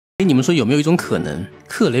你们说有没有一种可能，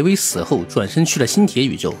克雷薇死后转身去了星铁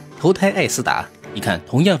宇宙，投胎艾丝妲？你看，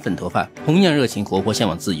同样粉头发，同样热情活泼，向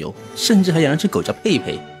往自由，甚至还养了只狗叫佩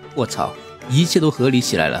佩。我操，一切都合理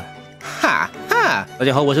起来了！哈哈！大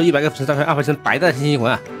家好，我是100个粉丝大概2%的白大星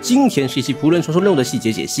魂啊！今天是一期仆人传说任务的细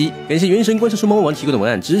节解析，感谢原神观察数猫王提供的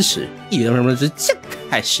文案支持。1人之将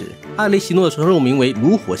开始，阿雷奇诺的传说任务名为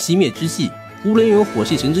炉火熄灭之际。仆人拥有火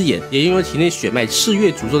系神之眼，也拥有体内血脉赤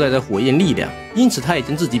月诅咒带的火焰力量，因此他也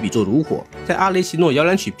将自己比作炉火。在阿雷奇诺摇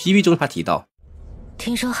篮曲 PV 中，他提到：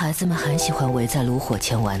听说孩子们很喜欢围在炉火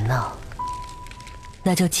前玩闹，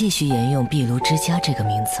那就继续沿用壁炉之家这个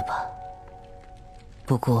名字吧。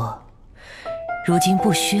不过，如今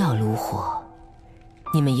不需要炉火，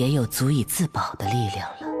你们也有足以自保的力量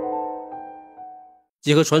了。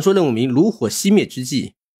结合传说任务名炉火熄灭之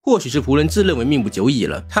际，或许是仆人自认为命不久矣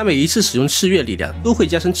了，他每一次使用赤月力量都会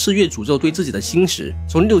加深赤月诅咒对自己的侵蚀，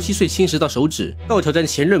从6、7岁侵蚀到手指，到挑战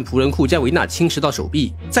前任仆人库加维纳侵蚀到手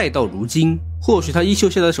臂，再到如今，或许他衣袖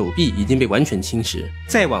下的手臂已经被完全侵蚀，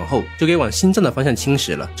再往后就该往心脏的方向侵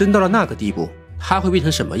蚀了。真到了那个地步，他会变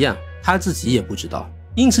成什么样，他自己也不知道。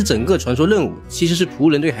因此整个传说任务其实是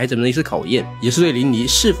仆人对孩子们的一次考验，也是对琳妮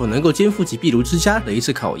是否能够肩负起壁炉之家的一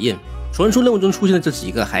次考验。传说任务中出现的这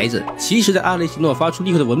几个孩子，其实在阿雷奇诺发出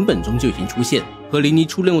立刻的文本中就已经出现，和琳妮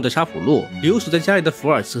出任务的沙普洛，留守在家里的福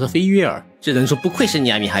尔茨和菲约尔，只能说不愧是尼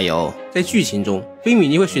亚米哈游。在剧情中，菲米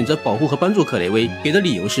妮会选择保护和帮助克雷薇，给的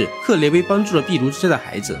理由是克雷薇帮助了壁炉之家的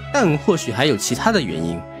孩子，但或许还有其他的原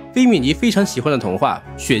因。菲米妮非常喜欢的童话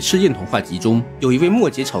《雪赤焰童话集》中，有一位末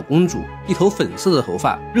节草公主，一头粉色的头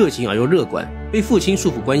发，热情而又乐观，被父亲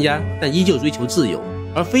束缚关押，但依旧追求自由。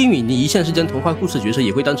而菲米妮一向是将童话故事角色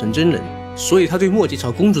也会当成真人，所以她对末节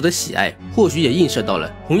草公主的喜爱，或许也映射到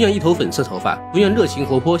了同样一头粉色头发、同样热情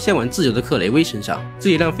活泼、向往自由的克雷薇身上，这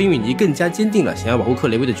也让菲米妮更加坚定了想要保护克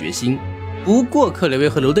雷薇的决心。不过克雷薇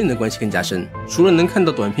和柔登林的关系更加深，除了能看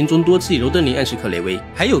到短片中多次以柔登林暗示克雷薇，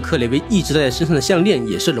还有克雷薇一直戴在身上的项链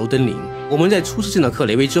也是柔登林。我们在初次见到克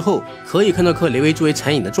雷薇之后，可以看到克雷薇作为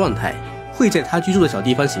残影的状态，会在她居住的小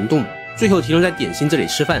地方行动，最后停留在点心这里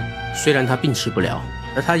吃饭，虽然她并吃不了，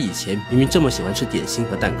而他以前明明这么喜欢吃点心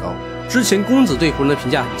和蛋糕。之前公子对仆人的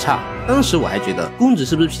评价很差，当时我还觉得公子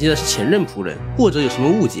是不是评价的是前任仆人，或者有什么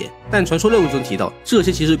误解，但传说任务中提到这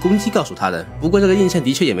些其实是公鸡告诉他的。不过这个印象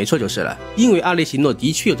的确也没错就是了，因为阿雷奇诺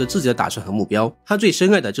的确有着自己的打算和目标，他最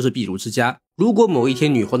深爱的就是壁炉之家。如果某一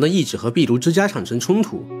天女皇的意志和壁炉之家产生冲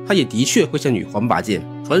突，他也的确会向女皇拔剑。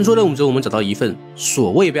传说任务中我们找到一份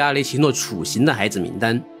所谓被阿雷奇诺处刑的孩子名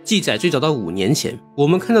单，记载最早到5年前，我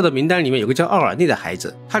们看到的名单里面有个叫奥尔内的孩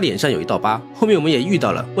子，他脸上有一道疤，后面我们也遇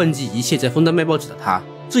到了忘记一切在枫丹卖报纸的他，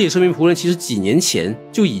这也说明仆人其实几年前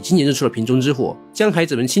就已经研制出了瓶中之火，将孩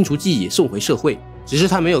子们清除记忆送回社会，只是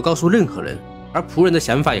他没有告诉任何人。而仆人的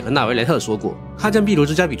想法也和纳维莱特说过，他将壁炉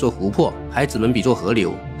之家比作湖泊，孩子们比作河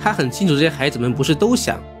流，他很清楚这些孩子们不是都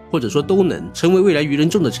想或者说都能成为未来愚人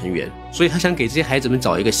众的成员，所以他想给这些孩子们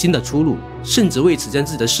找一个新的出路，甚至为此将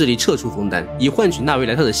自己的势力撤出枫丹，以换取纳维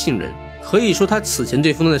莱特的信任。可以说他此前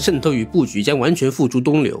对枫丹的渗透与布局将完全付诸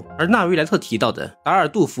东流。而纳维莱特提到的达尔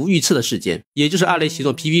杜福遇刺的事件，也就是阿雷奇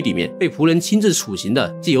诺 PV 里面被仆人亲自处刑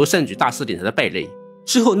的借由善举大肆敛财的败类。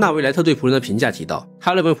之后纳维莱特对仆人的评价提到，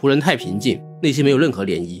他认为仆人太平静，内心没有任何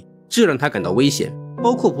涟漪，这让他感到危险，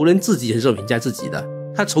包括仆人自己也是这么评价自己的。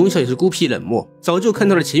他从小也是孤僻冷漠，早就看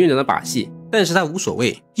到了前院长的把戏，但是他无所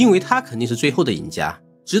谓，因为他肯定是最后的赢家。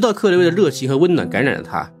直到克雷薇的热情和温暖感染了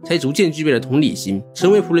他，才逐渐具备了同理心。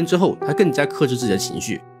成为仆人之后，他更加克制自己的情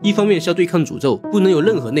绪，一方面是要对抗诅咒，不能有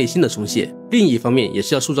任何内心的松懈，另一方面也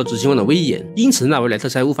是要塑造执行官的威严。因此纳维莱特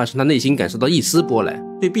才无法使他内心感受到一丝波澜，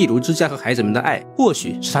对壁炉之家和孩子们的爱，或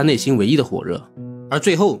许是他内心唯一的火热。而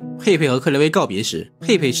最后佩佩和克雷薇告别时，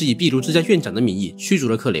佩佩是以壁炉之家院长的名义驱逐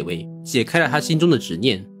了克雷薇，解开了他心中的执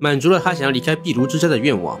念，满足了他想要离开壁炉之家的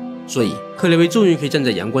愿望，所以克雷薇终于可以站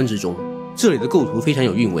在阳光之中。这里的构图非常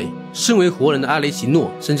有韵味，身为活人的阿雷奇诺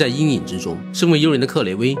身在阴影之中，身为幽人的克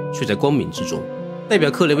雷薇却在光明之中，代表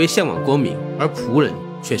克雷薇向往光明，而仆人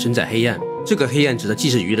却身在黑暗。这个黑暗指的既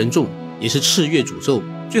是愚人众，也是赤月诅咒。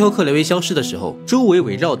最后克雷薇消失的时候，周围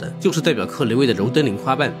围绕的就是代表克雷薇的柔登林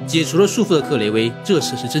花瓣。解除了束缚的克雷薇这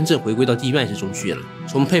次是真正回归到地脉之中去了。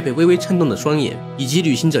从佩佩微微颤动的双眼，以及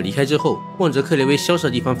旅行者离开之后望着克雷薇消失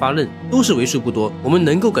的地方发愣，都是为数不多我们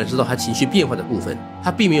能够感受到他情绪变化的部分。他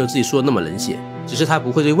并没有自己说的那么冷血，只是他不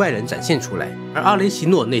会对外人展现出来。而阿雷奇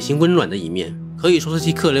诺内心温暖的一面，可以说是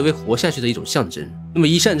替克雷薇活下去的一种象征。那么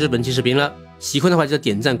以上就是本期视频了，喜欢的话记得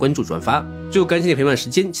点赞、关注、转发。最后感谢你陪伴的时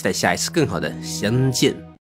间，期待下一次更好的相见。